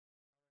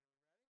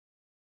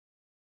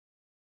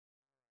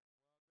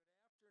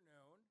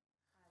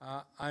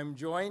I'm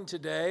joined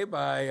today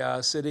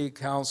by City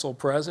Council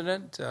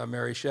President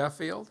Mary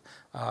Sheffield,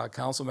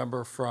 Council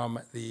Member from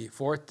the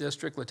 4th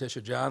District,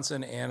 Letitia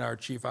Johnson, and our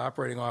Chief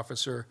Operating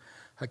Officer,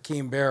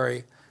 Hakeem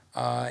Berry.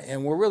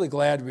 And we're really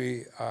glad to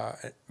be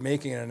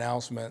making an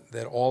announcement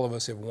that all of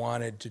us have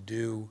wanted to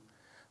do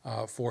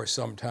for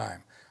some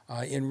time.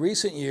 In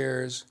recent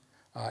years,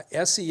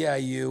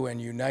 SEIU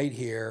and Unite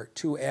Here,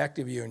 two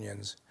active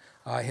unions,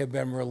 have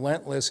been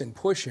relentless in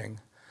pushing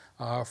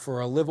for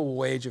a livable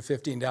wage of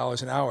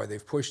 $15 an hour.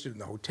 They've pushed it in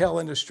the hotel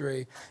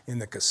industry, in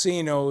the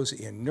casinos,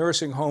 in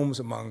nursing homes,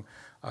 among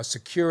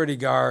security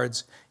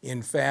guards,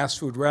 in fast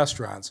food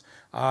restaurants.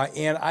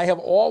 And I have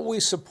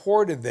always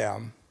supported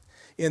them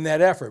in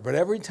that effort. But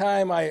every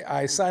time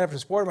I sign up to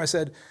support them, I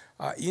said,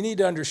 you need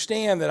to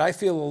understand that I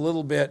feel a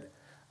little bit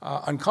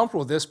uncomfortable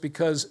with this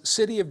because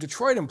City of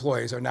Detroit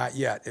employees are not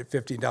yet at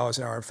 $15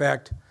 an hour. In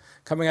fact,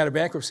 coming out of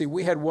bankruptcy,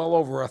 we had well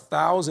over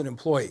 1,000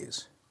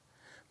 employees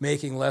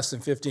making less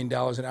than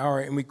 $15 an hour,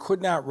 and we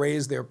could not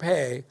raise their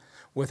pay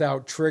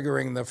without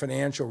triggering the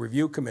Financial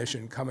Review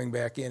Commission coming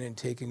back in and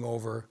taking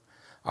over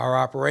our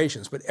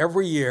operations. But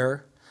every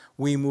year,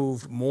 we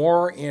moved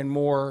more and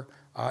more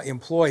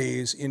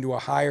employees into a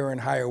higher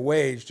and higher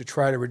wage to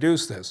try to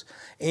reduce this.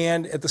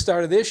 And at the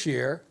start of this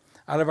year,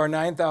 out of our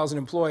 9,000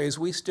 employees,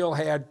 we still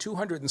had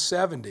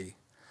 270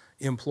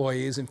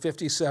 employees in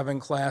 57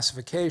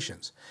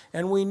 classifications.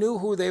 And we knew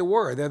who they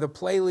were. They're the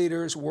play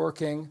leaders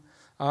working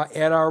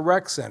at our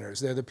rec centers.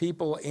 They're the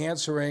people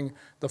answering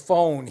the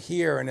phone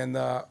here and in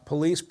the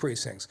police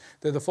precincts.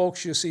 They're the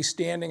folks you see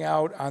standing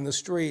out on the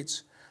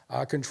streets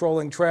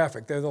controlling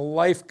traffic. They're the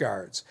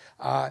lifeguards.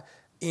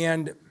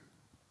 And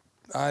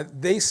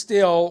they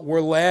still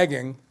were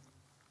lagging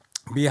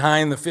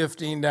behind the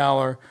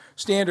 $15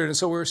 standard. And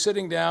so we were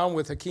sitting down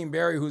with Hakeem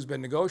Berry, who's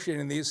been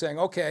negotiating these, saying,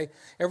 okay,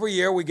 every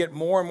year we get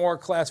more and more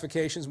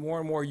classifications, more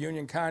and more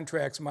union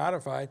contracts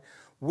modified.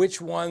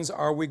 Which ones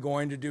are we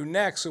going to do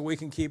next so we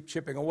can keep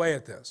chipping away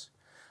at this?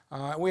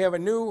 We have a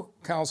new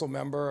council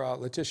member,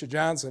 Letitia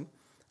Johnson,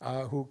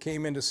 who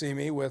came in to see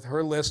me with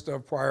her list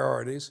of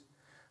priorities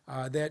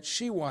that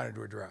she wanted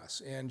to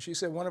address. And she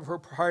said one of her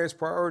highest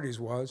priorities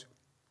was,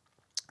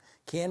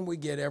 can we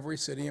get every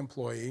city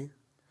employee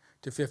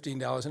to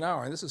 $15 an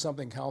hour? And this is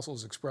something council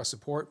has expressed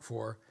support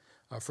for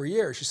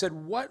years. She said,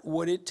 what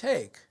would it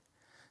take?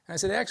 And I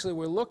said, actually,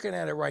 we're looking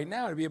at it right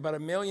now to be about $1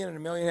 million and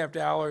 $1.5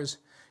 million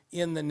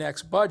in the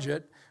next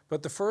budget.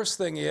 But the first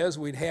thing is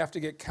we'd have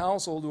to get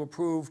council to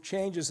approve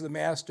changes to the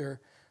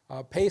master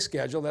pay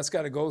schedule. That's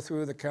got to go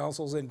through the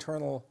council's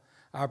internal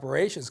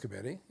operations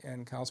committee.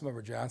 And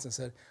Councilmember Johnson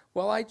said,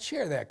 well, I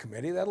chair that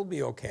committee. That'll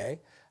be okay.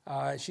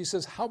 She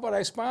says, how about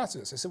I sponsor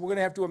this? I said, we're going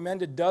to have to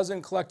amend a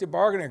dozen collective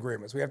bargaining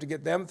agreements. We have to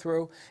get them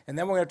through, and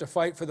then we're going to have to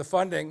fight for the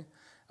funding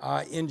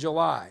in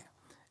July.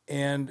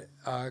 And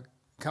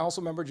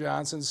Councilmember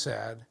Johnson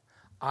said,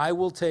 I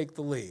will take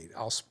the lead.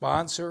 I'll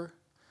sponsor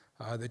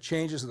the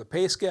changes to the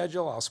pay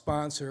schedule. I'll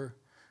sponsor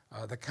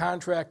the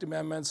contract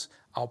amendments.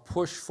 I'll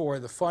push for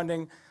the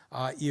funding.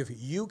 If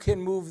you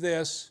can move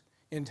this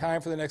in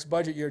time for the next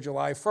budget year,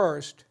 July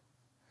 1st,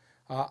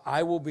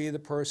 I will be the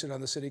person on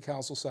the city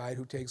council side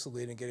who takes the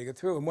lead in getting it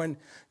through. And when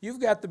you've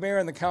got the mayor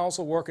and the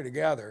council working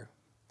together,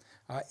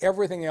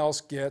 everything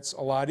else gets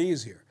a lot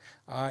easier.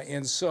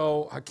 And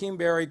so Hakeem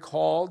Berry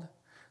called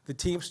the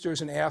Teamsters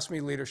and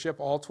AFSCME leadership,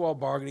 all 12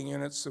 bargaining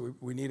units that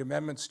we need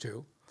amendments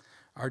to,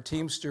 our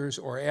Teamsters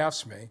or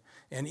AFSCME.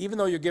 And even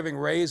though you're giving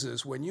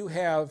raises, when you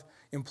have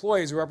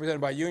employees represented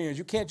by unions,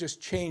 you can't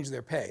just change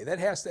their pay. That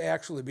has to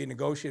actually be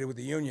negotiated with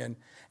the union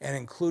and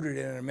included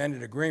in an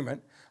amended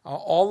agreement.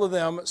 All of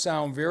them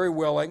sound very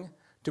willing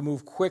to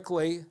move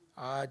quickly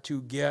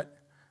to get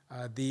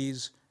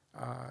these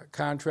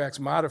contracts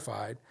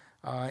modified.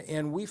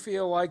 And we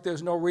feel like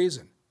there's no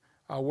reason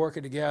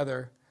working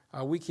together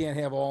we can't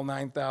have all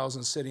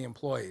 9,000 city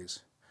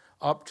employees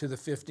up to the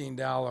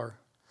 $15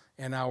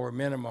 an hour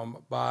minimum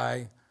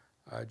by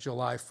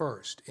July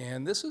 1st.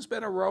 And this has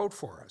been a road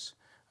for us.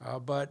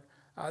 But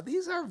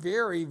these are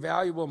very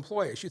valuable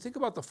employees. You think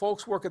about the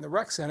folks working the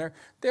rec center,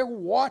 they're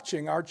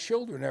watching our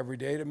children every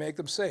day to make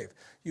them safe.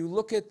 You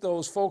look at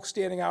those folks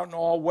standing out in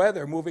all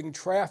weather, moving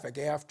traffic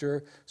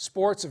after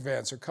sports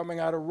events or coming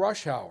out of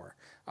rush hour.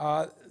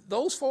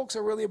 Those folks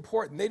are really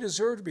important. They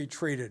deserve to be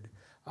treated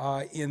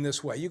in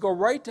this way. You go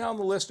right down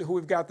the list of who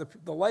we've got,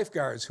 the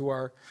lifeguards who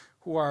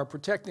are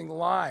protecting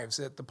lives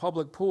at the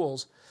public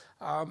pools.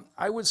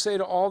 I would say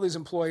to all these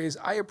employees,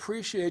 I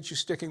appreciate you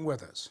sticking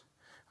with us.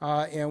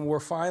 And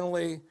we're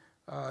finally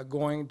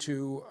going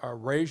to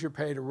raise your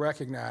pay to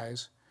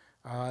recognize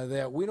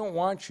that we don't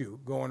want you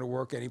going to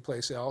work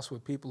anyplace else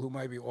with people who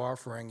might be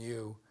offering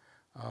you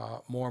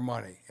more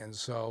money. And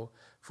so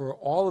for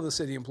all of the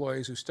city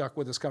employees who stuck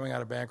with us coming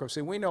out of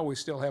bankruptcy, we know we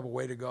still have a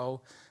way to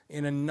go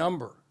in a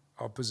number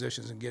of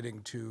positions in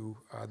getting to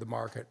the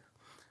market.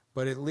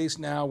 But at least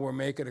now we're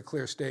making a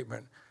clear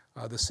statement.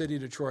 The city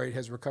of Detroit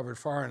has recovered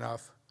far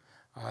enough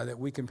that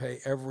we can pay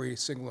every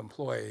single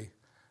employee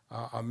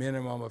a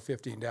minimum of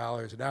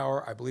 $15 an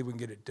hour. I believe we can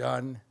get it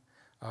done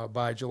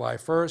by July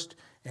 1st.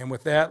 And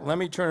with that, let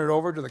me turn it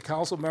over to the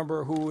council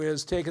member who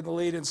is taking the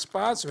lead in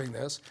sponsoring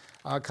this,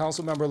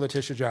 Council Member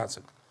Letitia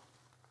Johnson.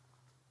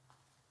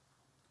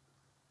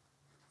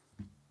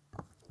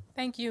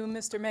 Thank you,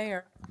 Mr.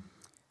 Mayor.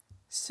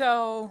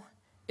 So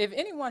if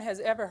anyone has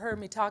ever heard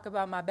me talk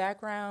about my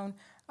background,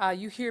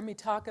 you hear me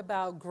talk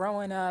about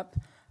growing up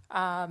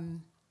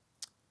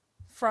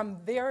from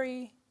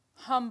very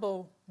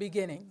humble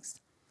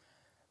beginnings.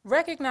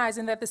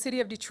 Recognizing that the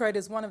city of Detroit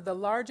is one of the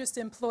largest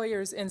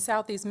employers in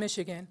Southeast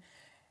Michigan,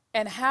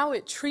 and how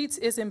it treats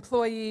its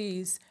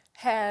employees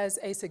has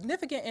a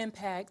significant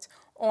impact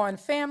on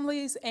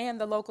families and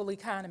the local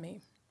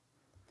economy.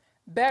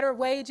 Better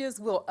wages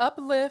will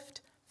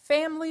uplift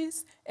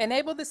families,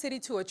 enable the city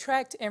to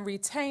attract and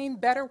retain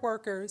better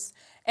workers,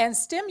 and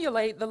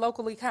stimulate the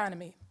local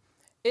economy.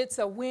 It's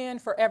a win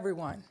for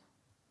everyone.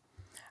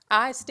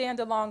 I stand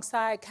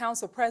alongside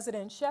Council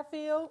President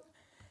Sheffield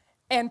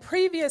and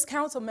previous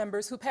council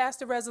members who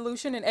passed a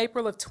resolution in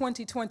April of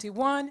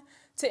 2021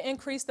 to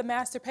increase the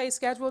master pay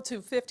schedule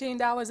to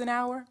 $15 an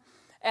hour,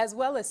 as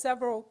well as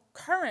several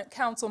current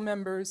council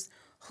members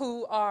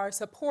who are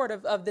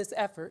supportive of this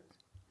effort.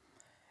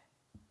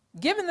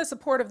 Given the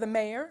support of the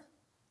mayor,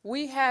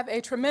 we have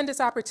a tremendous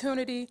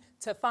opportunity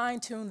to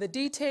fine-tune the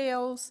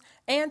details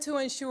and to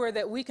ensure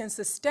that we can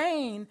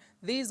sustain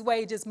these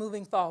wages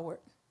moving forward.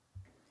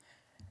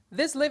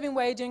 This living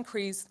wage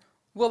increase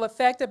will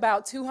affect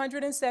about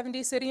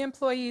 270 city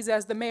employees,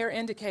 as the mayor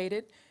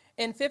indicated,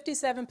 in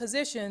 57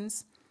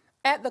 positions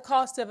at the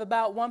cost of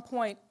about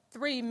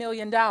 $1.3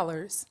 million.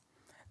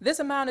 This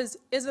amount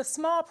is a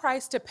small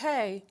price to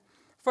pay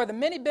for the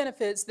many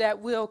benefits that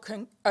will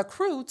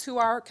accrue to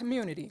our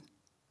community.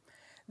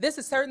 This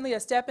is certainly a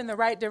step in the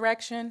right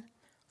direction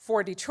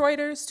for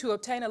Detroiters to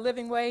obtain a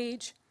living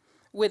wage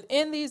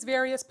within these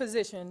various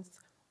positions,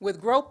 with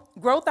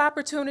growth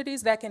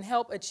opportunities that can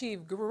help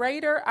achieve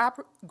greater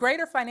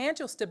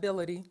financial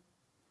stability.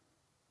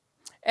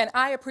 And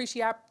I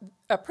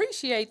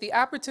appreciate the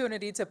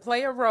opportunity to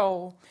play a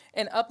role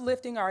in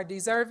uplifting our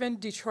deserving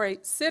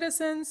Detroit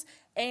citizens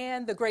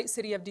and the great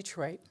city of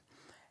Detroit.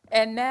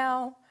 And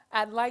now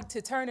I'd like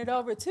to turn it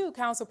over to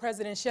Council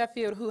President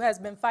Sheffield, who has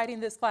been fighting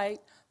this fight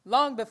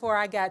long before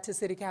I got to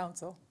City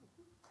Council.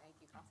 Thank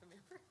you,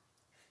 Councilmember.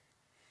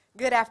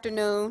 Good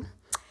afternoon.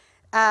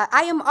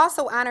 I am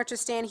also honored to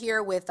stand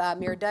here with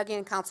Mayor Duggan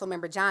and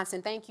Councilmember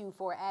Johnson. Thank you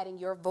for adding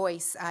your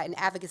voice and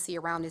advocacy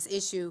around this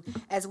issue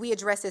as we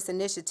address this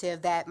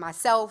initiative that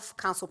myself,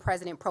 Council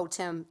President Pro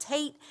Tem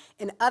Tate,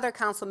 and other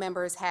council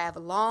members have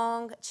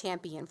long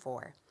championed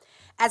for.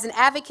 As an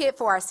advocate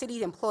for our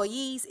city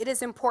employees, it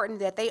is important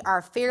that they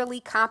are fairly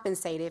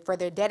compensated for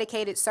their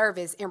dedicated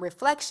service in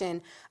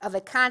reflection of a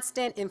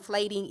constant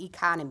inflating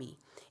economy.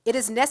 It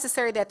is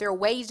necessary that their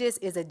wages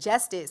is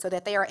adjusted so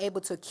that they are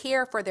able to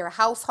care for their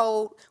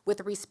household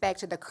with respect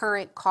to the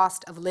current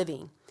cost of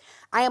living.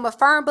 I am a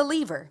firm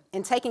believer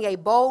in taking a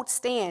bold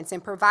stance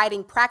in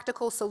providing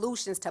practical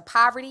solutions to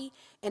poverty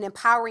and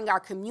empowering our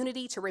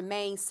community to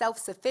remain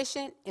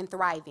self-sufficient and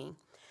thriving.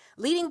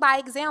 Leading by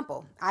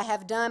example, I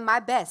have done my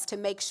best to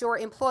make sure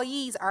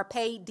employees are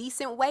paid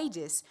decent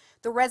wages.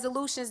 The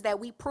resolutions that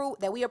we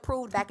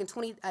approved back in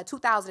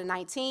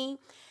 2019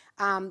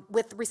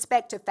 with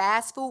respect to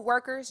fast food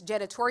workers,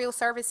 janitorial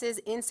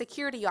services, and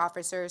security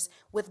officers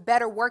with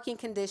better working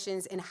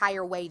conditions and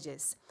higher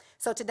wages.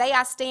 So today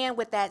I stand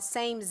with that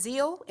same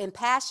zeal and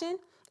passion,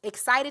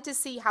 excited to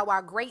see how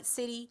our great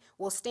city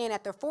will stand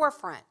at the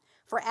forefront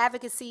for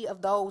advocacy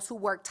of those who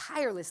work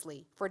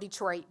tirelessly for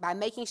Detroit by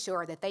making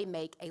sure that they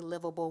make a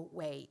livable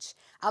wage.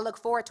 I look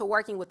forward to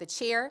working with the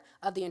chair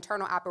of the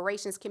Internal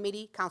Operations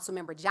Committee,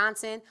 Councilmember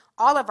Johnson,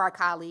 all of our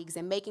colleagues,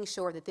 and making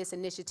sure that this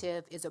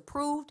initiative is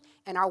approved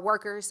and our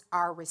workers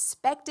are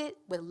respected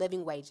with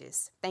living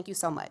wages. Thank you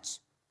so much.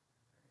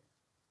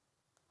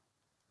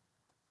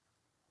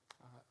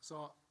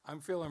 So I'm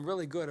feeling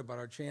really good about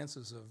our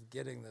chances of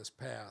getting this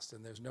passed,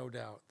 and there's no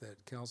doubt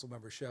that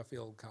Councilmember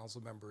Sheffield,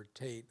 Councilmember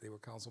Tate, they were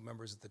council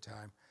members at the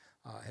time,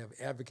 have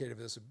advocated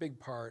for this. A big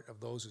part of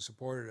those who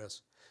supported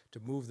us to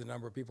move the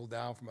number of people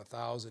down from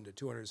 1,000 to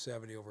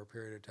 270 over a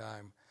period of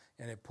time,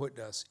 and it put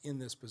us in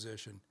this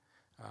position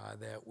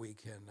that we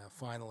can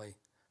finally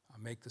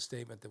make the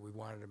statement that we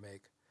wanted to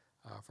make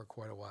for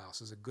quite a while.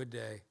 So it's a good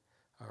day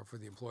for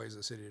the employees of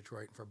the city of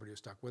Detroit and for everybody who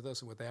stuck with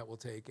us. And with that, we'll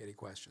take any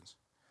questions.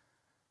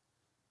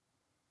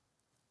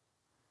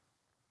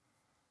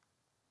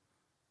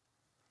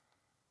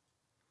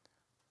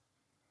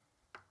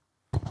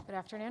 Good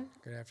afternoon.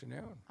 Good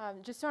afternoon.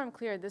 Just so I'm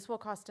clear, this will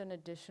cost an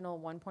additional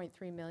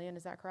 $1.3 million,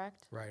 is that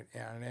correct? Right,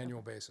 on an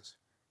annual basis.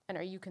 And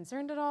are you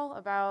concerned at all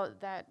about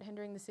that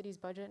hindering the city's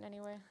budget in any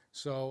way?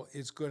 So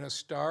it's going to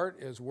start,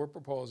 as we're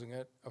proposing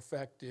it,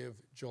 effective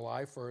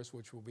July 1st,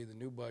 which will be the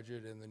new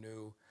budget in the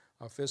new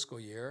fiscal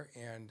year.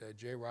 And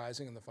Jay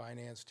Rising and the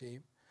finance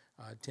team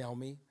tell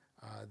me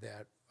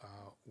that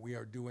we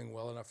are doing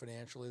well enough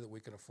financially that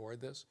we can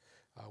afford this.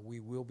 We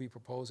will be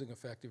proposing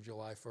effective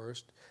July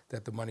 1st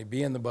that the money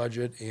be in the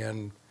budget,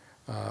 and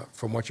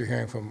from what you're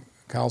hearing from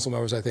council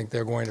members, I think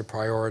they're going to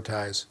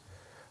prioritize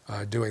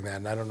doing that.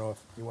 And I don't know if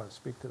you want to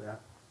speak to that.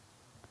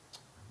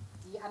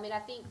 Yeah, I mean, I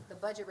think the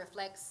budget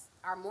reflects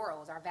our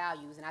morals, our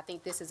values, and I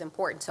think this is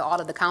important to all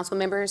of the council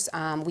members.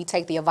 We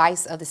take the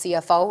advice of the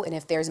CFO, and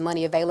if there's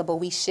money available,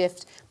 we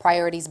shift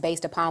priorities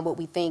based upon what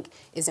we think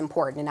is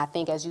important. And I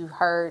think, as you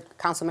heard,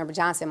 Councilmember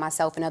Johnson,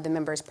 myself, and other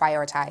members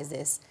prioritize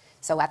this.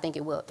 So I think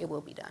it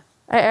will be done.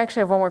 I actually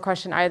have one more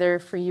question, either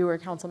for you or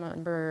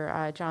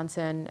Councilmember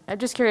Johnson. I'm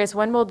just curious,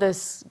 when will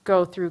this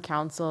go through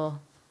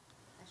council?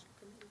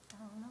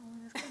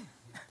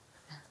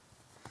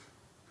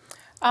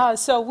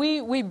 So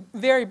we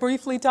very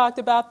briefly talked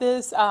about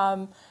this.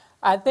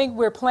 I think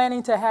we're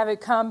planning to have it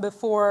come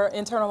before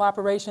internal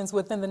operations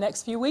within the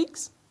next few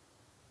weeks.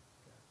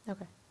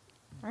 Okay.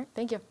 All right,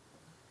 thank you.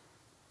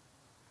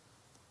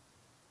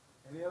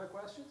 Any other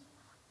questions?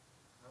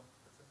 No.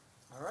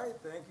 All right,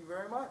 thank you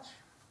very much.